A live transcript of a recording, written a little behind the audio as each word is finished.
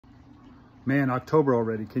Man, October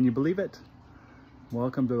already. Can you believe it?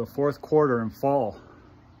 Welcome to the fourth quarter and fall.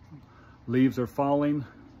 Leaves are falling.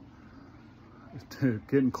 It's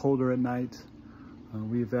getting colder at night.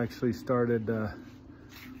 We've actually started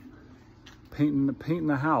painting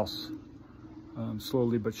the house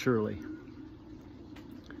slowly but surely.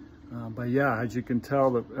 But yeah, as you can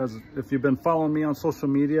tell, if you've been following me on social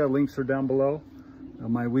media, links are down below.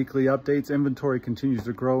 My weekly updates. Inventory continues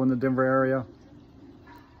to grow in the Denver area.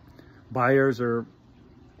 Buyers are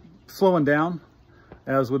slowing down,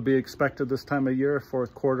 as would be expected this time of year.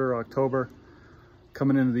 Fourth quarter, October,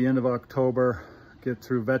 coming into the end of October, get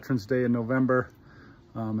through Veterans Day in November.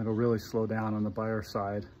 It'll really slow down on the buyer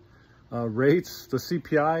side. Rates, the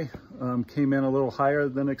CPI came in a little higher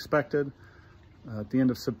than expected. At the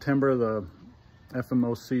end of September, the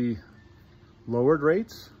FOMC lowered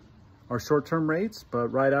rates, our short-term rates, but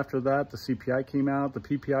right after that, the CPI came out, the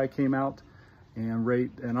PPI came out,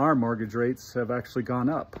 and our mortgage rates have actually gone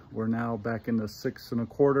up. We're now back in the 6.25%,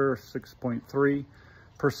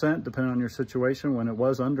 6.3%, depending on your situation, when it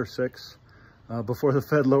was under 6 before the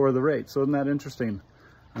Fed lowered the rate. So isn't that interesting?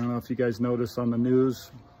 I don't know if you guys noticed on the news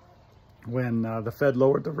when the Fed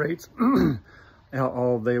lowered the rates, they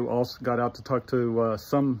also got out to talk to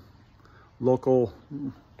some local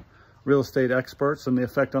real estate experts and the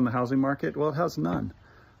effect on the housing market. Well, it has none.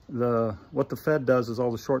 What the Fed does is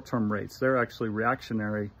all the short-term rates. They're actually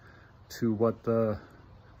reactionary to what the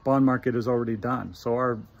bond market has already done.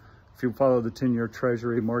 So if you follow the 10-year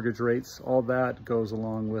Treasury mortgage rates, all that goes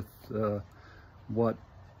along with what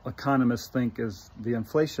economists think is the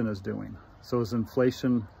inflation is doing. So as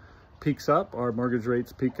inflation peaks up, our mortgage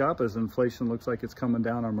rates peak up. As inflation looks like it's coming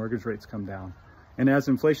down, our mortgage rates come down. And as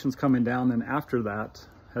inflation's coming down, then after that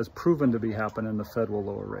has proven to be happening, the Fed will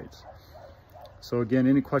lower rates. So again,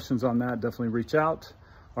 any questions on that, definitely reach out.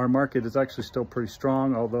 Our market is actually still pretty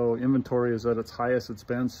strong, although inventory is at its highest it's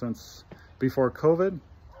been since before COVID.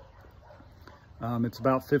 It's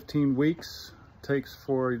about 15 weeks takes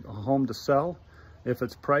for a home to sell if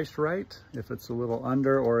it's priced right. If it's a little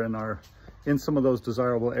under or in some of those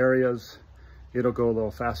desirable areas, it'll go a little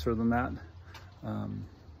faster than that.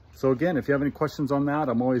 So again, if you have any questions on that,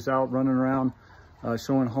 I'm always out running around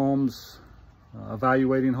showing homes,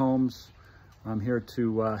 evaluating homes. I'm here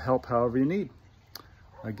to help however you need.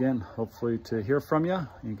 Again, hopefully to hear from you.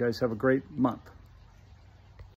 You guys have a great month.